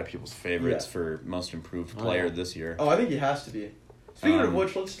a lot of people's favorites Yeah. for most improved Oh, player yeah. this year. Oh, I think he has to be. Speaking of Um,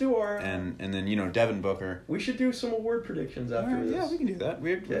 which, let's do our... And then Devin Booker. we should do some award predictions after this. Yeah, we can do that.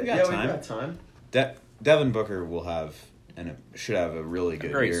 We've Yeah, got we time. got time. Devin Booker will have should have a really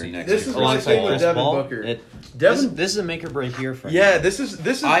good great year season. next This year. is my Alongside thing with Chris Devin Paul, Booker. This, Devin... this is a make or break year for him. Yeah, this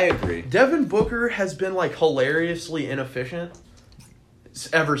is... I agree. Devin Booker has been, like, hilariously inefficient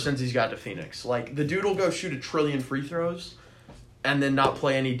ever since he's got to Phoenix. Like, the dude will go shoot 1 trillion free throws and then not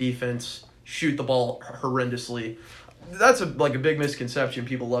play any defense, shoot the ball horrendously. That's a big misconception.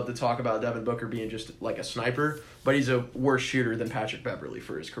 People love to talk about Devin Booker being just like a sniper, but he's a worse shooter than Patrick Beverley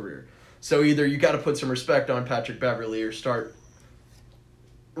for his career. So either you got to put some respect on Patrick Beverley or start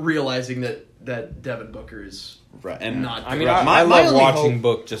realizing that Devin Booker is Right. And not. I mean, good. I my love only watching hope-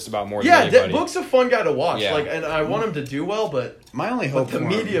 Book just about more Yeah, than anybody. Book's a fun guy to watch. Yeah. And I want him to do well, but my only hope the for him-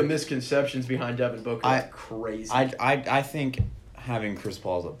 media misconceptions behind Devin Booker I- are crazy. I think having Chris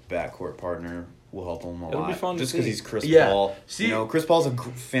Paul as a backcourt partner will help him a lot. It'll be fun to just because see. he's Chris Yeah. Paul. See- Chris Paul's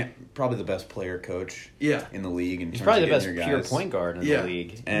probably the best player coach yeah. in the league. He's probably the best your pure guys. point guard in Yeah. the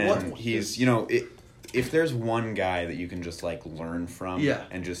league. And What- he's, if there's one guy that you can just like learn from Yeah.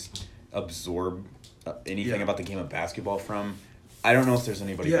 and just absorb anything Yeah. about the game of basketball from, I don't know if there's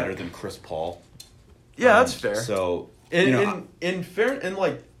anybody Yeah. better than Chris Paul. Yeah, that's fair. So, in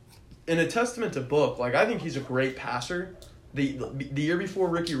a testament to Book, like I think he's a great passer. The year before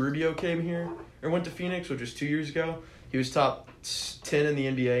Ricky Rubio came here or went to Phoenix, which was 2 years ago, he was top 10 in the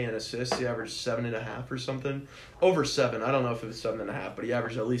NBA in assists. He averaged 7.5 or something, over 7. I don't know if it was 7.5, but he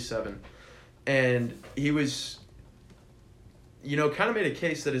averaged at least 7. And he was, kind of made a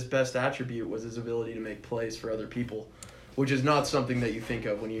case that his best attribute was his ability to make plays for other people, which is not something that you think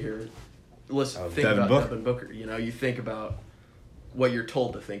of when you hear, think Devin about Booker. Devin Booker. You think about what you're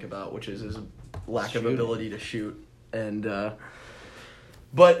told to think about, which is his lack of Shooting. ability to shoot. And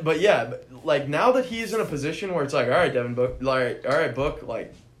but yeah, like now that he's in a position where it's like, all right, Devin Book, like, all right, Book,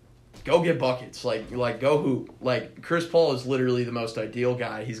 like, go get buckets, like go hoop. Like Chris Paul is literally the most ideal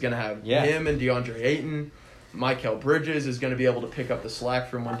guy. He's gonna have him and DeAndre Ayton. Michael Bridges is going to be able to pick up the slack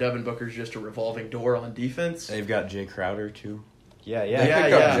from when Devin Booker's just a revolving door on defense. they've got Jay Crowder too. Yeah, Yeah, yeah.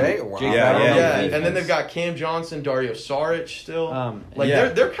 Picked up yeah. Jay? Wow. Jay Yeah, Crowder yeah. on Yeah, defense. and then they've got Cam Johnson, Dario Saric still. Yeah.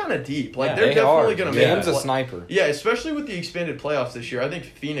 They're kind of deep. Like Yeah, they're They definitely are. going to make. Cam's a pla- sniper. Yeah, especially with the expanded playoffs this year. I think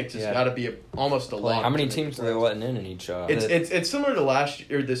Phoenix has Yeah. got to be almost a lot. How many teams are they letting in each? It's similar to last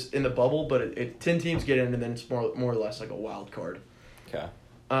year this in the bubble, but it 10 teams get in, and then it's more or less like a wild card. Okay.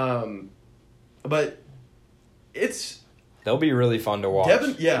 But it's They'll be really fun to watch.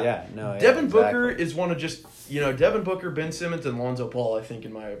 Devin. Devin Booker is one of just Devin Booker, Ben Simmons, and Lonzo Ball. I think,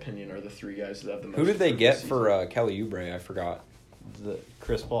 in my opinion, are the three guys that have the most. Who did they fruit get this for Kelly Oubre? I forgot. The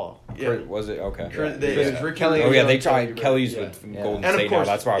Chris Paul. Yeah. Was it okay? Chris- they- Because- it was Ricky Kelly- Oh yeah, Rubio they and Kelly tried Oubre. Kelly's Yeah. with Yeah. Golden And State of course,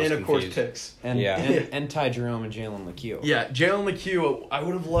 now. That's why I was and of course, confused. picks. And, Yeah. and Ty Jerome and Jalen LeCue. Yeah, Jalen McHugh. I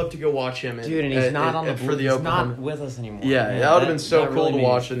would have loved to go watch him. Dude, and he's not on the for the he's Oklahoma. not with us anymore. Yeah, man. that would have been so cool really to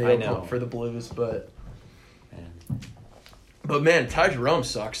watch in means- the I know. for the Blues, but. Man. But man, Ty Jerome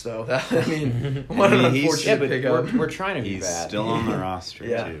sucks though. What an He's- unfortunate Yeah, but pickup. we're trying to be He's bad. still on the roster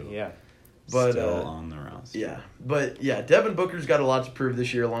Yeah. too. Yeah. But, still on the roster. Yeah, Devin Booker's got a lot to prove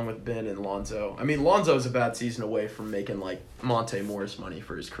this year, along with Ben and Lonzo. I mean, Lonzo's a bad season away from making like Monte Morris money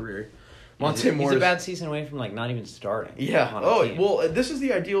for his career. Monte Morris. He's a bad season away from like not even starting. Yeah. on a Oh team. well, this is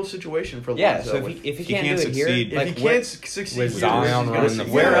the ideal situation for Lonzo. Yeah. So with- if he he can't can't do it here, succeed- if like, he where- can't succeed with here, Zion he's running gonna the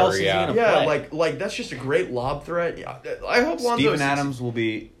succeed. where floor, else is he yeah. gonna Yeah, play? like that's just a great lob threat. Yeah, I hope Lonzo. Steven Adams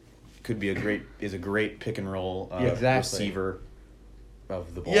could be a great pick and roll Yeah, exactly. receiver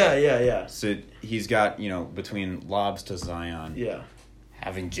of the ball. Yeah. So he's got between lobs to Zion, Yeah.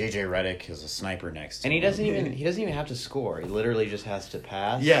 having JJ Redick as a sniper next to and he him. doesn't even have to score. He literally just has to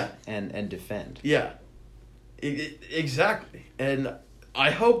pass. Yeah. And defend. Yeah. Exactly. And I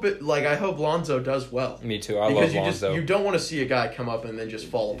hope Lonzo does well. Me too. I Because love Lonzo. you don't want to see a guy come up and then just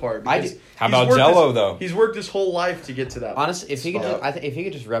fall apart. I because do- How he's about worked Jello, though? He's worked his whole life to get to that. Honestly, if he could, spot. if he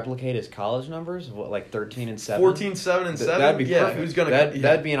could just replicate his college numbers, of what, like 13 and 7, 14, 7, and 7. that'd be yeah, perfect. who's gonna?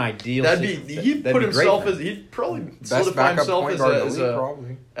 That'd be an ideal. That'd be. He'd that'd put be great himself for him. as he'd probably Best solidify backup himself point as guard in a, the as league, a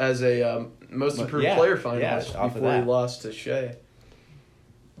probably. as a most improved yeah, player yeah, finalist off of before he that. lost to Shea.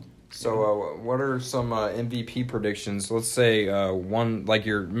 So, what are some MVP predictions? Let's say one, like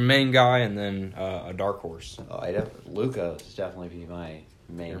your main guy, and then a dark horse. Luka is definitely be my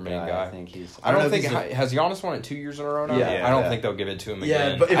main, Your main guy. guy. I think he's. I don't know think if he's has Giannis won it 2 years in a row now. Yeah. I don't Yeah. think they'll give it to him Yeah,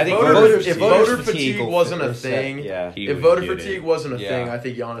 again. but if I think voter fatigue fatigue will wasn't a fit- thing, Yeah. He if would voter get fatigue it. wasn't a Yeah. thing, I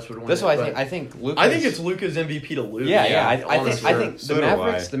think Giannis would win. That's it, why but I think Luka. I think it's Luka's MVP to lose. Yeah, Yeah, I honestly. think So the do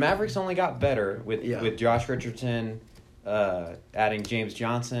Mavericks. I. The Mavericks only got better with Yeah. Josh Richardson, adding James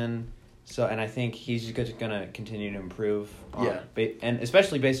Johnson. So, and I think he's just going to continue to improve. And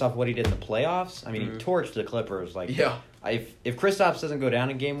especially based off what he did in the playoffs. I mean, he torched the Clippers. Like, Yeah. If Kristaps doesn't go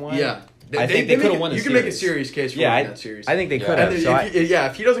down in Game 1, Yeah. I think they could have won the You series. can make a serious case for winning that series. I think they Yeah. could And have. So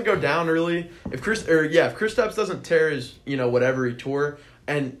if he doesn't go down early, if Kristaps doesn't tear his, whatever he tore,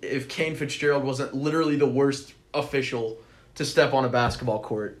 and if Kane Fitzgerald wasn't literally the worst official to step on a basketball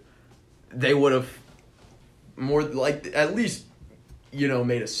court, they would have at least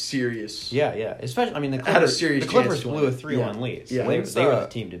made a serious. yeah. Especially, I mean, the Had a Clippers, serious the Clippers chance to blew a win. 3-1 lead. So Yeah. they were the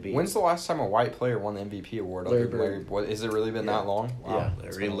team to beat. When's the last time a white player won the MVP award? Larry Other than Bird. What, has it really been that long? Wow. Yeah.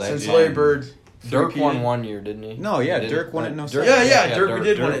 It's Larry been Legend. Since Larry Bird, Dirk three-peated. won 1 year, didn't he? No, yeah, He Dirk didn't? won it. No, Dirk- Dirk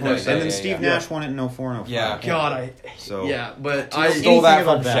did win it. won No, And then yeah, Steve yeah. Nash won it in 04 and 05. Yeah. God, So but He I stole that anything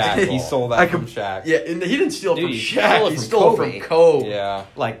from about Shaq. basketball. He stole that I from could- Shaq. Yeah, and he didn't steal Dude, from he Shaq. stole it He from stole Kobe. from Kobe. Yeah.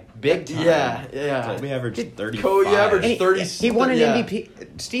 Like, big time. Yeah. we averaged 35. Kobe averaged And 30. he won an yeah. MVP.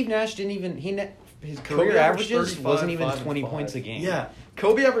 Steve Nash didn't even his Kobe career averaged averages 35, wasn't even 5, and 20 5. points a game. Yeah,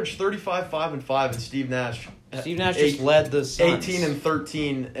 Kobe averaged 35, 5, and 5, and Steve Nash. Steve Nash just led the Suns. 18 and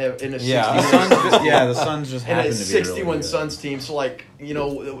 13 in a Yeah. The 61 Suns the Suns just in happened a to be 61 really good. Suns team. So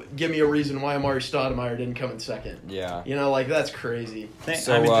give me a reason why Amari Stoudemire didn't come in second. Yeah. That's crazy.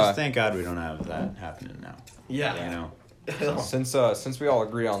 So, just thank God we don't have that happening now. Yeah. You know, Since we all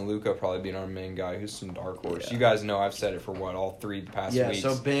agree on Luka probably being our main guy, who's some dark horse? Yeah. You guys know I've said it for all 3 past Yeah, weeks.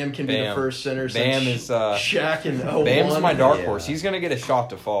 so Bam can be the Bam. first center. Bam since is Shaq and 01. Bam's my dark Yeah. horse. He's gonna get a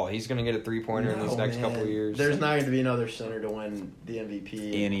shot to fall. He's gonna get a 3-pointer in these next man. couple of years. There's not going to be another center to win the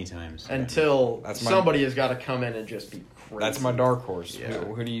MVP anytime soon. until That's my- somebody has got to come in and just be crazy. That's my dark horse. Yeah.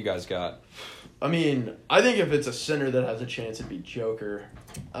 Who do you guys got? I mean, I think if it's a center that has a chance, it'd be Joker.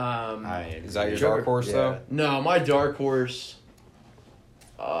 Is that your Joker- dark horse yeah. though? No, my dark horse.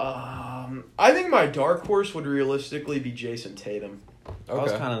 I think my dark horse would realistically be Jason Tatum. I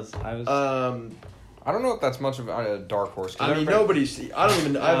was Okay. kind of. I was. I don't know if that's much of a dark horse. 'cause I mean, everybody- I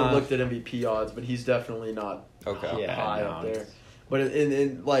haven't looked at MVP odds, but he's definitely not Okay. Yeah, high no, up there. it's- But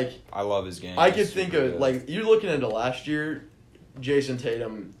in I love his game. I He's could super think of good. you're looking into last year, Jason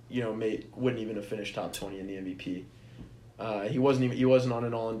Tatum, wouldn't even have finished top 20 in the MVP. He wasn't on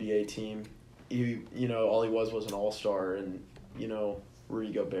an All NBA team. All he was an All Star, and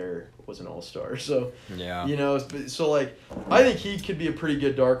Rudy Gobert was an All Star. So Yeah. I think he could be a pretty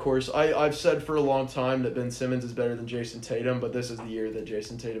good dark horse. I've said for a long time that Ben Simmons is better than Jason Tatum, but this is the year that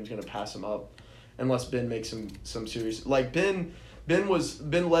Jason Tatum's going to pass him up, unless Ben makes some serious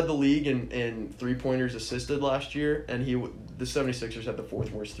Ben led the league in 3-pointers assisted last year, and the 76ers had the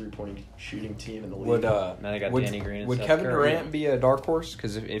 4th worst 3-point shooting team in the league. Would Now they got Danny Green and would Seth Kevin Curry. Durant be a dark horse?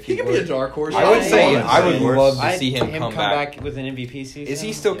 Because if he could be a dark horse. I would say Yeah, I would yeah. love to I'd see him come back. with an MVP season. Is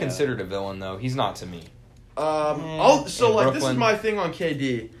he still Yeah. considered a villain though? He's not to me. This is Brooklyn. my thing on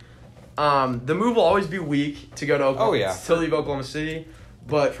KD. The move will always be weak to go to Oklahoma. Oh, yeah. To leave Oklahoma City,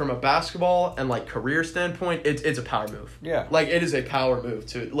 but from a basketball and career standpoint, it's a power move. Yeah. It is a power move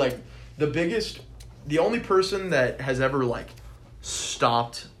to the only person that has ever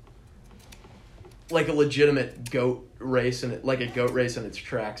stopped a legitimate goat race and a goat race in its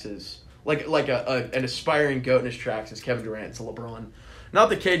tracks is an aspiring goat in his tracks is Kevin Durant to LeBron. Not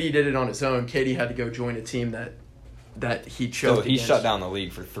that KD did it on his own. KD had to go join a team that he chose. So he shut down the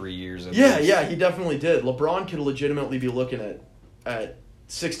league for 3 years. Yeah, he definitely did. LeBron could legitimately be looking at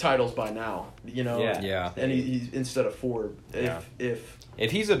 6 titles by now. Yeah. And he's instead of 4. Yeah. If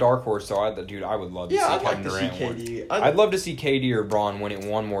he's a dark horse, though, I would love to see I'd Kevin like to see Durant win. KD. I'd love to see KD or Braun win it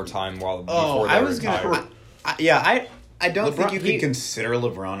one more time before I they was retire. gonna. I don't think LeBron- you he- could consider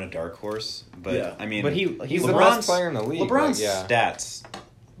LeBron a dark horse, but Yeah. I mean, But he's the best player in the league. LeBron's yeah. stats,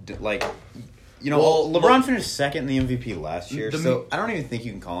 LeBron finished second in the MVP last year, The so I don't even think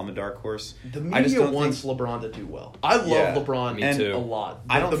you can call him a dark horse. The I just media don't wants think- LeBron to do well. I love Yeah, LeBron me too. a lot.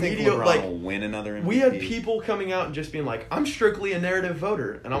 I don't the think media, LeBron will win another MVP. We had people coming out and just being like, "I'm strictly a narrative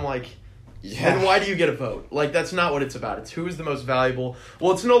voter," and I'm like, Yeah. "Then why do you get a vote? Like, that's not what it's about. It's who is the most valuable.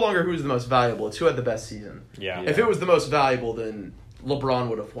 Well, it's no longer who's the most valuable. It's who had the best season. Yeah. If it was the most valuable, then LeBron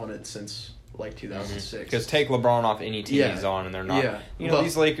would have won it since like 2006. Because take LeBron off any team Yeah. he's on, and they're not. Yeah. You know, Well-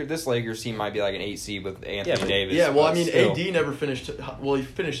 this Lakers team might be like an 8 seed with Anthony but- Davis. Yeah, well, I but mean, still. AD never finished. Well, he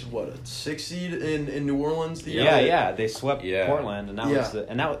finished what, a 6 seed in New Orleans. The year Yeah, that- yeah, they swept Yeah. Portland, and that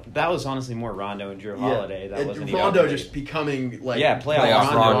Yeah. that was honestly more Rondo and Drew Holiday. That and wasn't Rondo even just becoming like playoff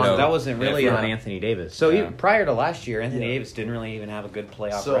Playoff Rondo. Rondo. That wasn't really Yeah. on Anthony Davis. So Yeah. even prior to last year, Anthony Yeah. Davis didn't really even have a good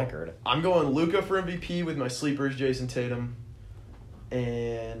playoff So, record. I'm going Luka for MVP with my sleepers, Jason Tatum.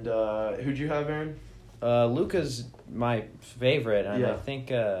 And who'd you have, Aaron? Luka's my favorite, and Yeah. I think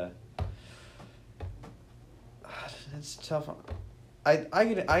it's tough. I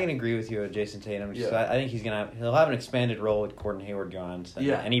can agree with you with Jason Tatum. Just, Yeah. I think he'll have an expanded role with Gordon Hayward gone.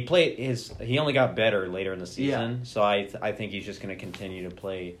 Yeah. And he only got better later in the season. Yeah. So I think he's just going to continue to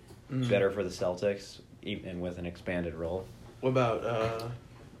play better for the Celtics, even with an expanded role. What about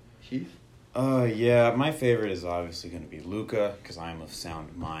Heath? Yeah, my favorite is obviously going to be Luka because I'm of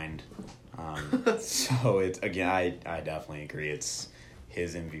sound mind. So it's again, I definitely agree. It's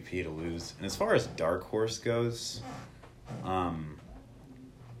his MVP to lose. And as far as dark horse goes,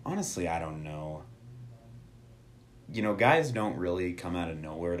 honestly, I don't know. You know, guys don't really come out of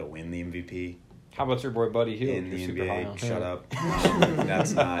nowhere to win the MVP How about your boy Buddy Hield? in the You're super high on NBA. him. Shut up.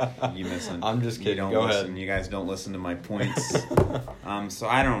 That's not you missing. I'm just kidding. You don't Go listen. ahead. You guys don't listen to my points. So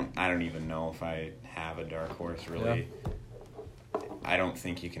I don't even know if I have a dark horse really. I don't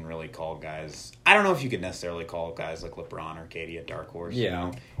think you can really call guys. I don't know if you could necessarily call guys like LeBron or KD a dark horse.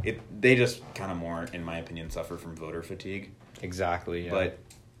 Yeah. You know? They just kind of more, in my opinion, suffer from voter fatigue. Exactly. Yeah. But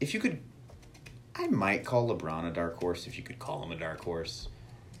if you could, I might call LeBron a dark horse if you could call him a dark horse,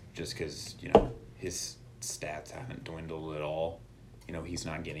 just because his stats haven't dwindled at all. He's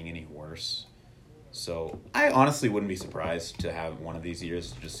not getting any worse. So I honestly wouldn't be surprised to have one of these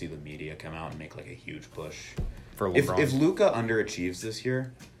years to just see the media come out and make like a huge push. for If LeBron. Luka underachieves this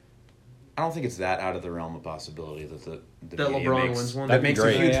year, I don't think it's that out of the realm of possibility that the That media LeBron makes, wins one? that That'd be makes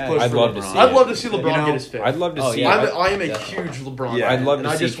great. a huge Yeah, push I'd for love to LeBron. see I'd it. love to see LeBron get his fifth. I'd love to Oh, see. yeah. I am a Definitely. huge LeBron. Yeah, fan, I'd love and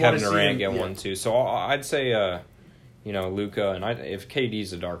to I see just wanna Kevin see Durant him- get yeah. one too. So I'd say, Luka, and if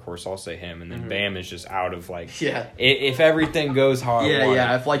KD's a dark horse, I'll say him, and then Bam is just out of like. Yeah. If everything goes how I Yeah, want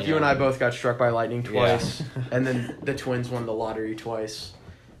yeah. it, If like you and know. I both got struck by lightning twice, and then the Twins won the lottery twice,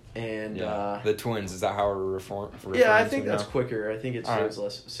 and the Twins, is that how we're yeah, I think that's quicker. I think it All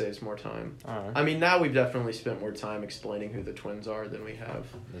saves more time. All right. I mean, now we've definitely spent more time explaining who the Twins are than we have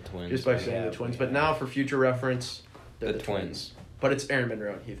The Twins. just by yeah. saying Yeah, the Twins. we But have. now, for future reference, they're The the, Twins. twins. But it's Aaron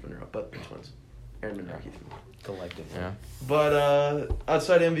Monroe and Heath Monroe, but the Twins. Aaron Monroe, Heath Monroe. Collective. Yeah. But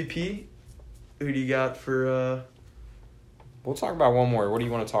outside MVP, who do you got for We'll talk about one more. What do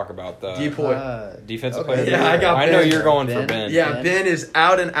you want to talk about? The Depoy? defensive okay. player. of the Yeah, year? I got I know Ben. you're going for Ben. Ben. Yeah, Ben. Ben is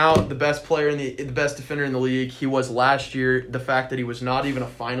out and out the best player in the best defender in the league. He was last year. The fact that he was not even a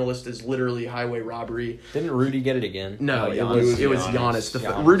finalist is literally highway robbery. Didn't Rudy get it again? No, No, it Giannis. was Giannis. Giannis.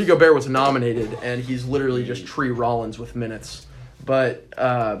 Giannis. Rudy Gobert was nominated, and he's literally just Tree Rollins with minutes. But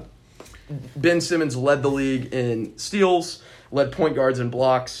Ben Simmons led the league in steals, led point guards and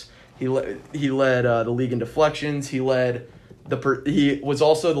blocks. He led the league in deflections. He was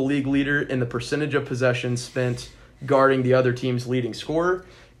also the league leader in the percentage of possessions spent guarding the other team's leading scorer,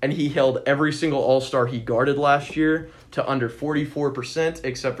 and he held every single All-Star he guarded last year to under 44%,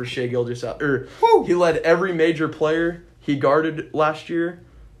 except for Shai Gilgeous-Alexander. He led every major player he guarded last year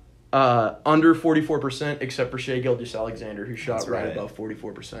under 44%, except for Shai Gilgeous-Alexander, who shot That's right right. above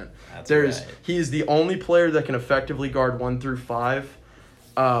 44%. That's right. He is the only player that can effectively guard 1 through 5,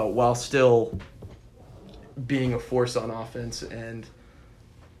 while still being a force on offense. And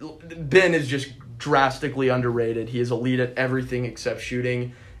Ben is just drastically underrated. He is elite at everything except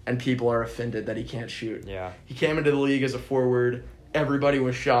shooting, and people are offended that he can't shoot. Yeah. He came into the league as a forward. Everybody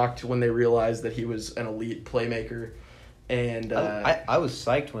was shocked when they realized that he was an elite playmaker. And I was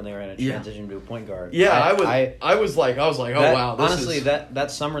psyched when they were in a Yeah. transition to a point guard. yeah, I was like, oh That- wow, this honestly, is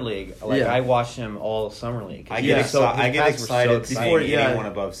that summer league, Yeah. I watched him all summer league. I He get, was so- I his get pads were so excited exciting. seeing yeah. anyone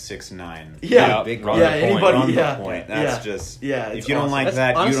above 6'9". yeah, big run yeah, the point, anybody, Run yeah, the point. That's yeah. just Yeah, if it's you don't awesome. like That's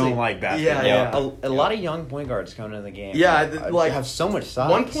that, honestly- you don't like basketball. Yeah. A lot of young point guards coming into the game. Yeah, like have so much size.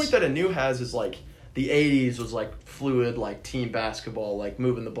 One point that Anu has is like the '80s was like fluid, like team basketball, like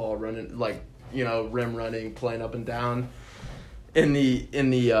moving the ball, running, like rim running, playing up and down. in the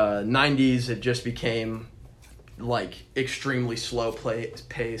 90s, it just became like extremely slow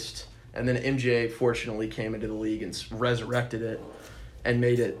paced, and then MJ fortunately came into the league and resurrected it and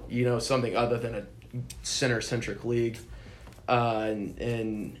made it, you know, something other than a center centric league. And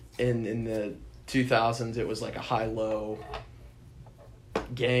in the 2000s, it was like a high low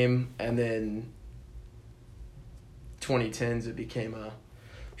game, and then 2010s it became a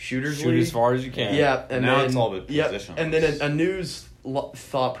shooters Shoot league. as far as you can. Yeah, and Now then, it's all about position. and then a news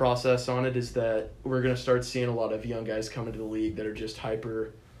thought process on it is that we're gonna start seeing a lot of young guys come into the league that are just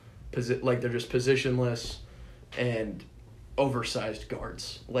like they're just positionless and oversized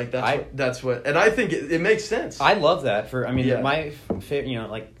guards. Like that's what, and I think it makes sense. I love that. Yeah. My favorite, you know,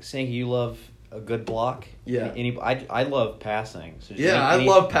 like Sankey, you love a good block. Yeah. I love passing. So just I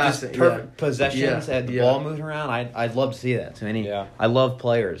love passing. Just perfect possessions Yeah. and the Yeah. ball moving around. I'd love to see that. So Yeah. I love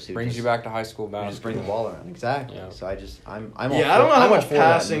players who Brings just, you back to high school who basketball. just bring the ball around. Exactly. Yeah. So I'm I all don't for- know how I'm all much for that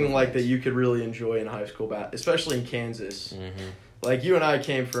passing movement. like that you could really enjoy in high school especially in Kansas. Like you and I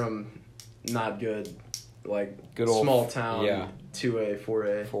came from not good, like Good old small town, yeah. 2A,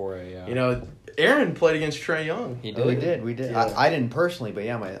 4A. 4A, yeah. You know, Aaron played against Trae Young. He Oh, we did. did. Yeah. I didn't personally, but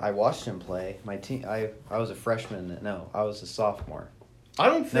yeah, I watched him play. My team. I was a freshman. No, I was a sophomore. I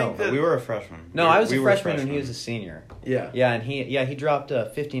don't think No, that We were a freshman. No, I was We a were freshman when he was a senior. Yeah. Yeah, and he dropped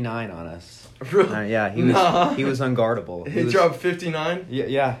 59 on us. Really? Yeah, Nah. he was unguardable. He was, dropped 59.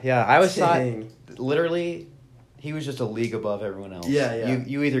 Yeah. I was thought Dang. literally he was just a league above everyone else. Yeah.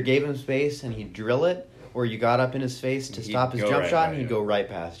 You either gave him space and he'd drill it, or you got up in his face to He'd stop his go jump right shot by and he'd you. go right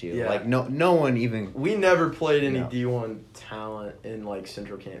past you. Yeah. Like no one even. We never played any No. D1 talent in like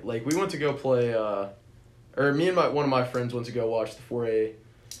Central Kansas. Like we went to go play, or me and one of my friends went to go watch the 4A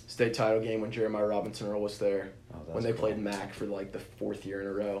state title game when Jeremiah Robinson Earl was there. Oh, that's When they cool. played MAC for like the 4th year in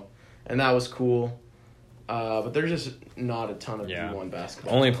a row, and that was cool. But there's just not a ton of Yeah. D1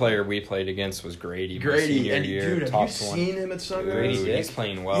 basketball. Only player we played against was Grady. my Grady, senior and year, dude, have top you 20. seen him at Sunrise? Grady Dude, Dick? he's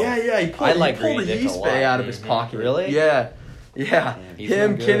playing well. Yeah, he pulled, I like he pulled Grady a Dick a yeast lot. bay out of his Mhm. pocket. Really? Yeah. Man, he's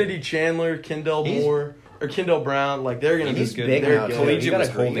Him, been good. Kennedy Chandler, Kendall He's- Moore, or Kendall Brown, like they're gonna He's be big they're now, good. too. Collegiate You gotta was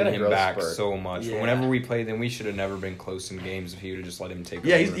grow- you holding gotta him grow back spurt. so much. Yeah. Whenever we played them, we should have never been close in games if he would have just let him take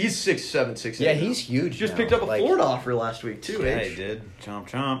Yeah, over. he's 6'7", 6'8". Yeah, he's huge. just now. picked up a Like, Florida offer last week too. Yeah, H. he did. Chomp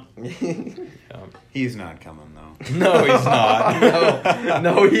chomp. Um, He's not coming though. no, he's not.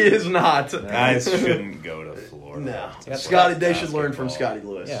 no, he is not. Guys shouldn't go to Florida. No, That's Scotty. They should learn from basketball. Scotty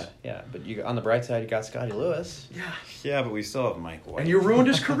Lewis. Yeah. But you on the bright side, you got Scotty Lewis. Yeah, Yeah, but we still have Mike White. and you ruined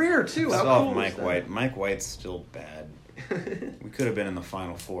his career too. We How still cool have is Mike that? White. Mike White's still bad. We could have been in the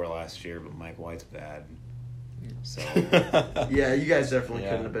Final Four last year, but Mike White's bad. So Yeah, you guys definitely Yeah.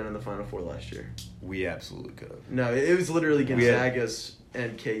 couldn't have been in the Final Four last year. we absolutely could have. No, it was literally We had- Gonzaga's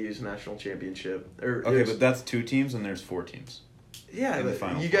and KU's national championship. Okay, but that's 2 teams and there's 4 teams. yeah, in the but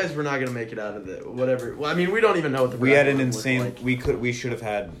Final you Four. guys were not gonna make it out of the whatever. Well, I mean, we don't even know what the We had bracket an would look insane. like. We should have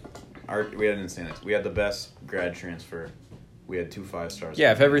had. We had an insane. We had the best grad transfer. We had 2 5-stars.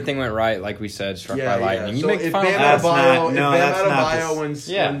 Yeah, if everything went right, like we said, struck Yeah, by lightning, you So make the if final. Bam That's Four. not- Adebayo, no, if that's Bam not Adebayo this-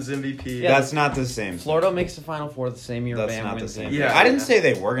 wins MVP, Yeah. That's not the same. Florida makes the Final Four the same year. That's Bam not the wins same. Yeah. I didn't say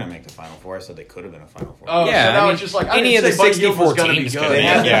they were going to make the Final Four. I said they could have been a Final Four. Oh, Yeah, so now I mean, it's just like I any didn't of the say Buddy Hield 64 was gonna be teams good. could They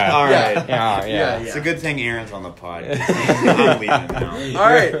have. have- Yeah. all right. Yeah, Yeah. It's a good thing Aaron's on the pod. I'm leaving now. All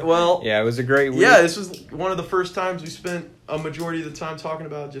right, well, Yeah, it was a great week. yeah, this was one of the first times we spent a majority of the time talking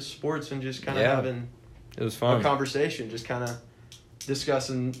about just sports and just kind of Yeah. having It was a fun. conversation, just kind of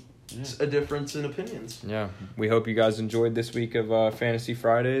discussing Yeah. a difference in opinions. Yeah, we hope you guys enjoyed this week of Fantasy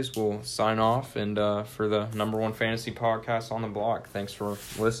Fridays. We'll sign off, and for the #1 fantasy podcast on the block, thanks for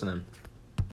listening.